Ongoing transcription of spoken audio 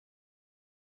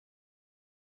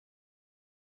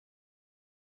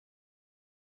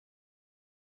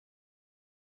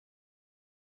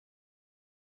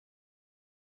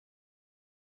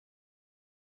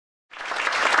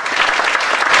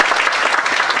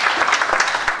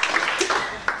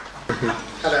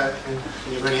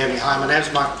Hi, my name is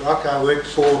Braack. I work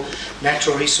for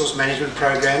Natural Resource Management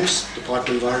Programs, Department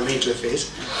of Environmental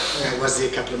Affairs. I was there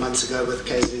a couple of months ago with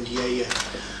KZN.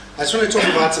 I just want to talk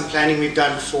about some planning we've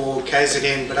done for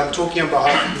KZN, but I'm talking on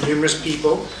behalf of numerous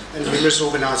people and numerous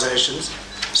organizations.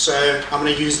 So I'm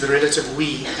going to use the relative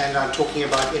we, and I'm talking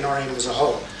about NRM as a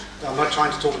whole. I'm not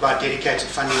trying to talk about dedicated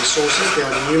funding sources. There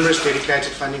are numerous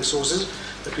dedicated funding sources,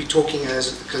 but we're talking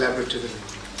as collaboratively.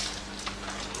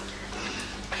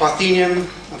 Parthenium,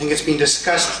 I think it's been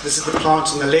discussed. This is the plant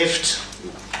on the left.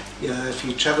 If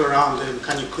you travel around the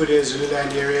Kanyukuda,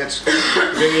 Zululand area, it's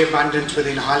very abundant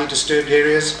within highly disturbed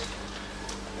areas.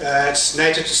 It's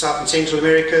native to South and Central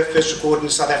America, first recorded in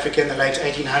South Africa in the late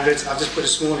 1800s. I've just put a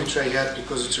small intro here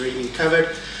because it's already been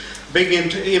covered. Big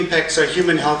impacts are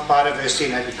human health, biodiversity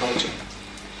and agriculture.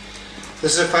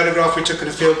 This is a photograph we took on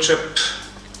a field trip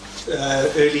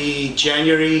early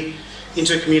January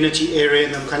into a community area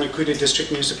in the Kanyukuda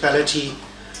district municipality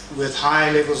with high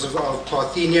levels of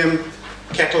Parthenium,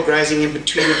 cattle grazing in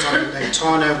between it on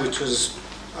Lantana, which was,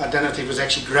 I don't know if it was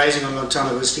actually grazing on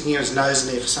Lantana, it was sticking his nose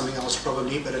in there for something else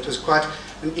probably, but it was quite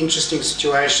an interesting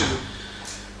situation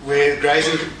where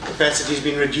grazing capacity has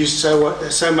been reduced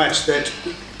so much that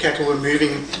cattle were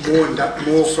moving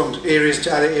more from areas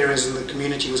to other areas, and the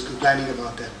community was complaining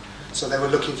about that. So they were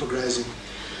looking for grazing.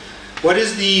 What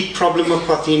is the problem of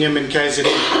Parthenium in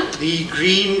KZN? The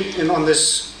green on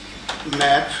this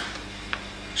map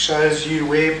shows you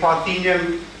where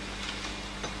Parthenium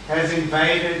has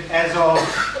invaded as of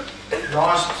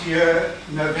last year,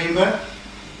 November.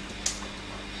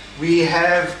 We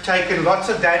have taken lots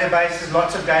of databases,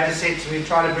 lots of data sets. We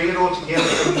try to bring it all together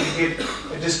so we can get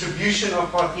a distribution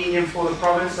of Parthenium for the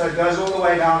province. So it goes all the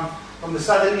way down from the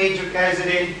southern edge of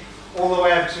KZN all the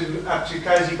way up to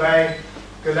Cozy Bay,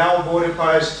 Galal border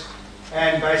post,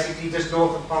 and basically just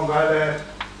north of Pongola,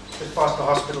 just past the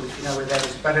hospital, if you know where that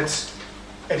is. But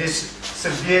it is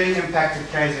severely impacted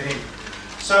KZN.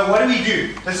 So what do we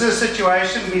do? This is a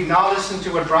situation. We've now listened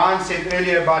to what Brian said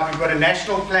earlier about we've got a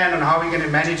national plan on how we're going to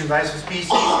manage invasive species.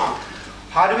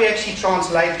 How do we actually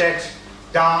translate that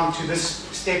down to this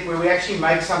step where we actually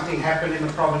make something happen in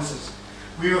the provinces?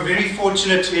 We were very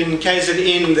fortunate in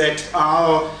KZN that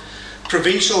our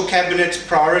provincial cabinet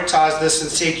prioritized this and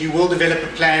said you will develop a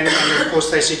plan, and of course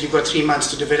they said you've got 3 months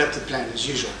to develop the plan as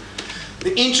usual.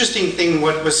 The interesting thing,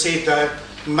 what was said though,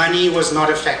 money was not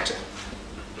a factor.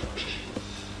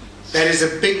 That is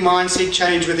a big mindset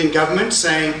change within government,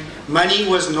 saying money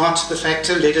was not the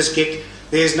factor.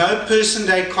 There's no person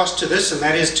day cost to this, and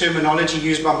that is terminology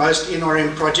used by most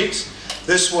NRM projects.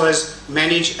 This was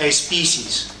manage a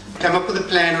species. Come up with a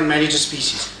plan on manage a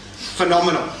species.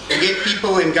 Phenomenal. To get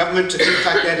people in government to think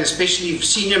like that, especially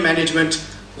senior management,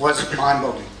 was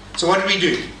mind-boggling. So what did we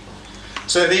do?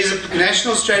 So there's a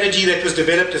national strategy that was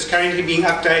developed, that's currently being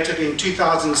updated in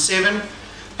 2007.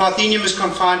 Parthenium is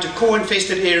confined to core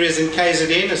infested areas in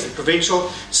KZN as the provincial.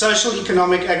 Social,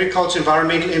 economic, agriculture,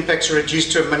 environmental impacts are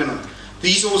reduced to a minimum.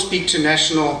 These all speak to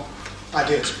national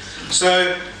ideas.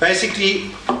 So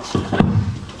basically,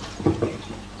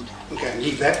 okay,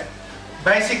 leave that.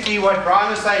 Basically what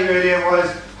Brian was saying earlier was,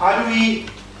 how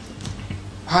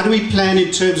do we plan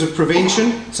in terms of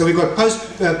prevention? So we've got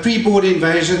pre-border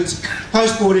invasions,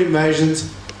 post-border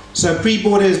invasions. So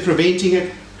pre-border is preventing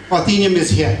it. Parthenium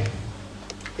is here.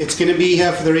 It's going to be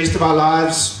here for the rest of our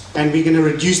lives, and we're going to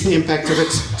reduce the impact of it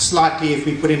slightly if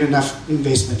we put in enough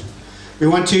investment. We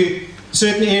want to,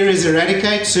 certain areas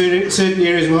eradicate, certain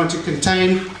areas we want to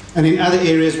contain, and in other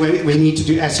areas where we need to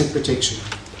do asset protection.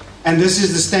 And this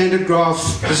is the standard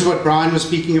graph. This is what Brian was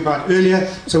speaking about earlier.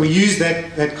 So we used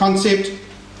that concept,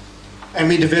 and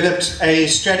we developed a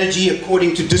strategy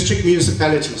according to district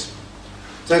municipalities.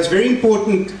 So it's very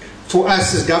important for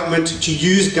us as government to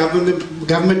use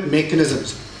government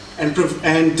mechanisms.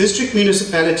 And district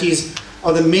municipalities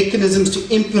are the mechanisms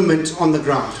to implement on the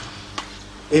ground.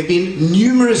 There have been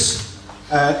numerous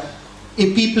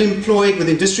people employed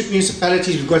within district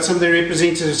municipalities. We've got some of their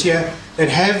representatives here that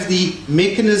have the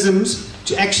mechanisms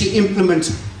to actually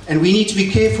implement, and we need to be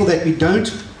careful that we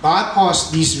don't bypass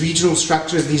these regional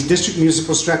structures, these district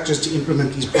municipal structures, to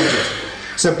implement these projects.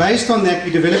 So based on that,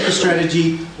 we developed a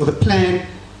strategy or the plan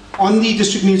on the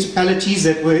district municipalities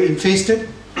that were infested.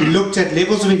 We looked at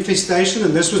levels of infestation,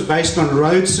 and this was based on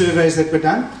road surveys that were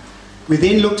done. We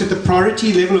then looked at the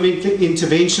priority level of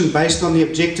intervention based on the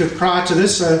objective prior to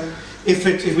this. So if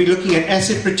we're looking at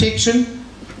asset protection,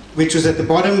 which was at the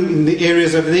bottom in the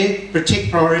areas over there, protect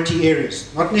priority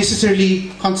areas. Not necessarily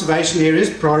conservation areas,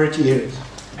 priority areas.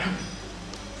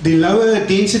 The lower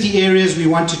density areas we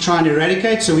want to try and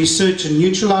eradicate, so we search and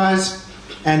neutralize,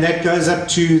 and that goes up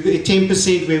to the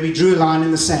 10% where we drew a line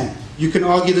in the sand. You can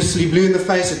argue this till you're blue in the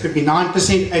face. It could be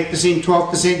 9%, 8%,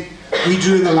 12%. We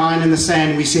drew the line in the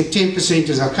sand. We said 10%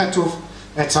 is our cutoff.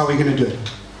 That's how we're going to do it.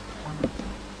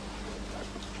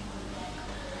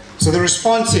 So the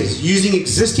response is using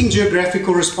existing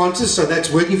geographical responses, so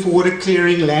that's working for water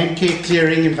clearing, land care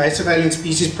clearing, invasive alien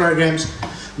species programs,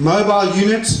 mobile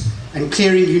units, and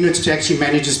clearing units to actually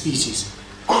manage a species.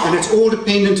 And it's all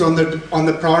dependent on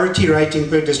the priority rating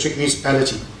per district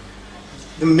municipality.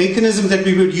 The mechanism that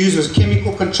we would use was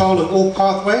chemical control of all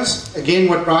pathways. Again,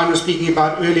 what Brian was speaking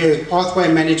about earlier is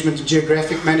pathway management and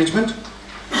geographic management.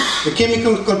 The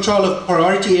chemical control of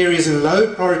priority areas in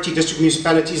low priority district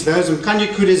municipalities, those in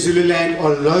Kanyekude, Zululand,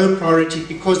 are low priority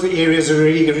because the areas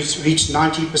already reached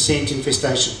 90%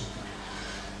 infestation.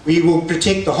 We will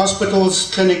protect the hospitals,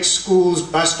 clinics, schools,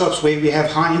 bus stops where we have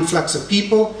high influx of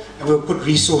people, and we'll put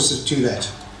resources to that.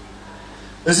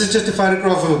 This is just a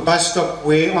photograph of a bus stop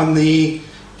where on the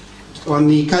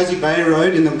Kosi Bay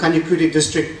Road in the Kanyekude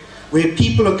district, where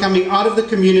people are coming out of the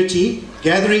community,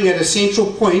 gathering at a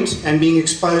central point and being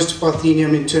exposed to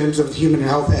Parthenium in terms of the human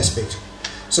health aspect.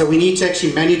 So we need to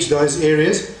actually manage those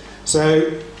areas. So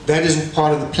that is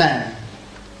part of the plan.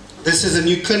 This is a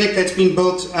new clinic that's been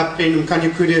built up in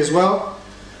Kanyekude as well.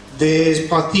 There's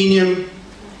Parthenium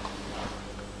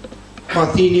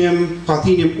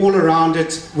all around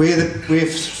it, where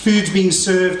food's being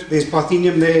served, there's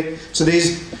Parthenium there. So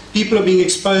there's people are being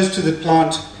exposed to the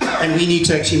plant, and we need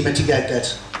to actually mitigate that.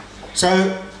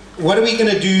 So what are we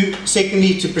going to do,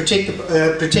 secondly, to protect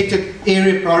the protected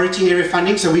area, priority area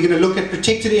funding? So we're going to look at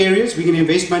protected areas. We're going to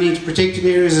invest money into protected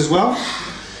areas as well.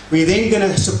 We're then going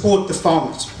to support the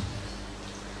farmers.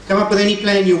 Come up with any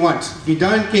plan you want. If you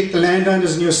don't get the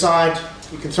landowners on your side,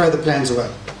 you can throw the plans away.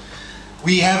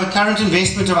 We have a current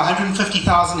investment of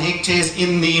 150,000 hectares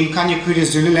in the Kanyekude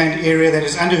Zululand area that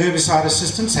is under herbicide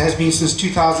assistance, has been since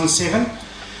 2007,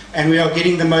 and we are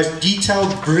getting the most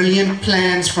detailed, brilliant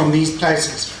plans from these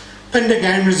places. Pinda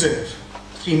Game Reserve,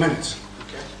 3 minutes.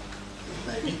 Okay,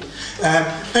 maybe.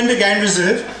 Pinda Game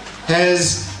Reserve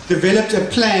has developed a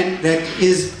plan that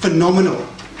is phenomenal.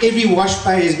 Every wash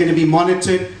bay is going to be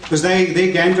monitored because their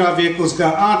game drive vehicles go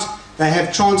out. They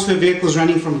have transfer vehicles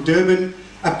running from Durban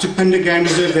up to Pinda Game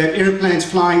Reserve. They have aeroplanes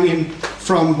flying in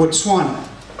from Botswana.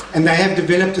 And they have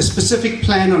developed a specific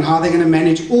plan on how they're going to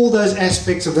manage all those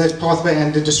aspects of those pathway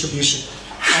and the distribution.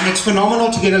 And it's phenomenal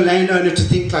to get a landowner to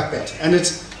think like that. And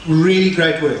it's really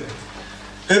great work.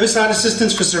 Herbicide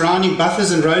assistance for surrounding buffers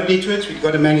and road networks, we've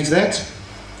got to manage that.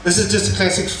 This is just a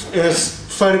classic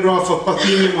photograph of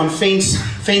Parthenium on fence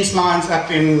lines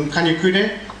up in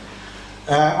Kanyekude,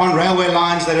 on railway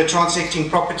lines that are transecting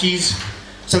properties.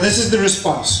 So this is the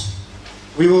response.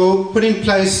 We will put in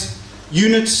place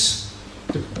units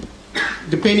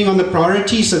depending on the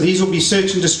priority. So these will be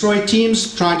search and destroy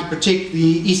teams trying to protect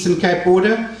the Eastern Cape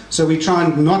border. So we try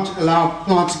and not allow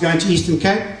plants to go into Eastern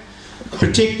Cape.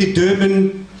 Protect the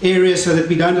Durban area so that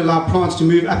we don't allow plants to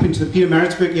move up into the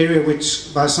Pietermaritzburg area,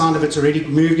 which by the sound of it's already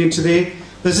moved into there.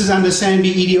 This is under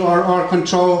SANBI EDRR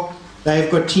control. They've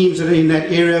got teams that are in that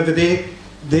area over there.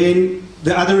 Then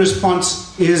the other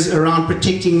response is around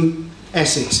protecting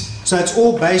assets. So it's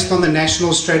all based on the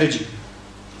national strategy.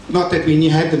 Not that we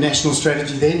had the national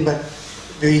strategy then, but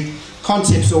the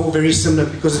concepts are all very similar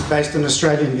because it's based on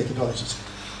Australian methodologies.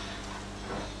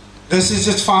 This is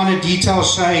just finer detail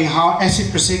showing how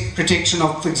asset protection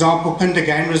of, for example, Pinda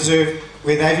Game Reserve,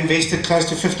 where they've invested close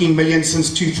to 15 million since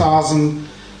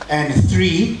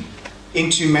 2003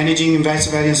 into managing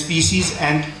invasive alien species,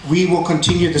 and we will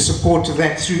continue the support of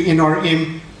that through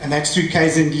NRM, and that's through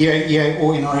KZN, EA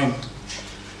or NRM.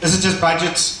 This is just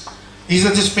budgets. These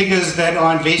are just figures that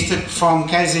are invested from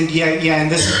KZN, EA, and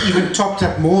this is even topped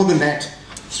up more than that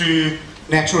through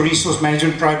natural resource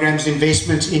management programs,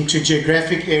 investments into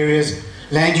geographic areas,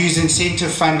 land use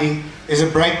incentive funding. There's a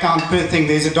breakdown per thing.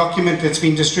 There's a document that's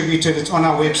been distributed. It's on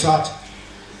our website.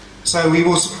 So we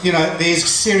will, there's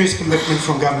serious commitment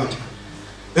from government.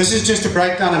 This is just a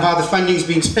breakdown of how the funding's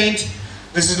been spent.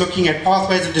 This is looking at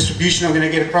pathways of distribution. I'm going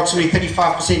to get approximately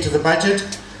 35% of the budget.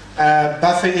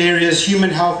 Buffer areas, human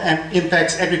health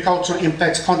impacts, agricultural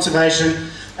impacts, conservation.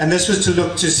 And this was to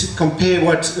look to compare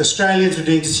what Australians were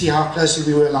doing to see how closely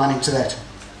we were aligning to that.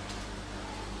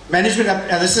 Management,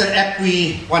 this is an app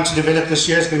we want to develop this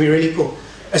year. It's going to be really cool.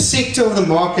 A sector of the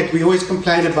market we always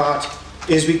complain about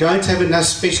is we don't have enough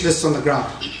specialists on the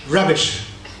ground. Rubbish.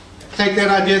 Take that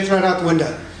idea, throw it out the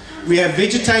window. We have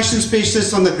vegetation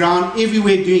specialists on the ground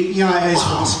everywhere doing EIAs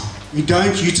for us. We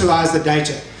don't utilize the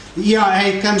data. The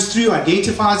EIA comes through,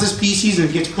 identifies the species, and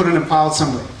it gets put in a pile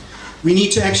somewhere. We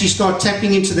need to actually start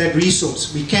tapping into that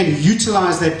resource. We can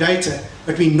utilize that data,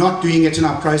 but we're not doing it in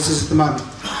our process at the moment.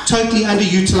 totally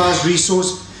underutilized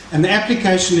resource, and the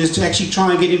application is to actually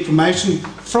try and get information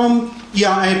from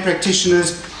EIA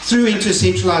practitioners through into a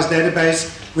centralized database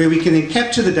where we can then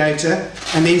capture the data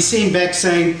and then send back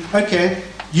saying, okay,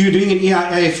 you're doing an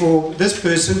EIA for this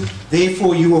person,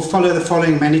 therefore you will follow the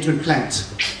following management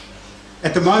plans.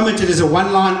 At the moment, it is a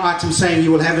one-line item saying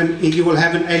you will have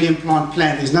an alien plant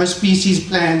plan. There's no species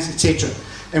plans, etc.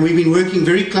 And we've been working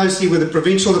very closely with the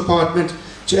provincial department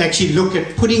to actually look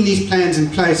at putting these plans in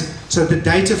place so that the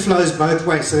data flows both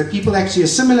ways, so that people actually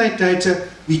assimilate data,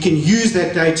 we can use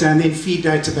that data and then feed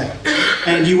data back.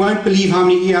 And you won't believe how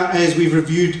many EIAs we've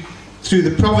reviewed through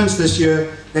the province this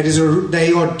year. That is,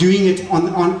 they are doing it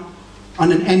on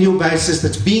an annual basis,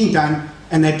 that's being done,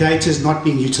 and that data is not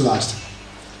being utilized.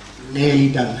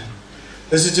 Nearly done.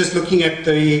 This is just looking at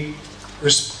the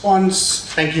response.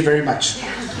 Thank you very much.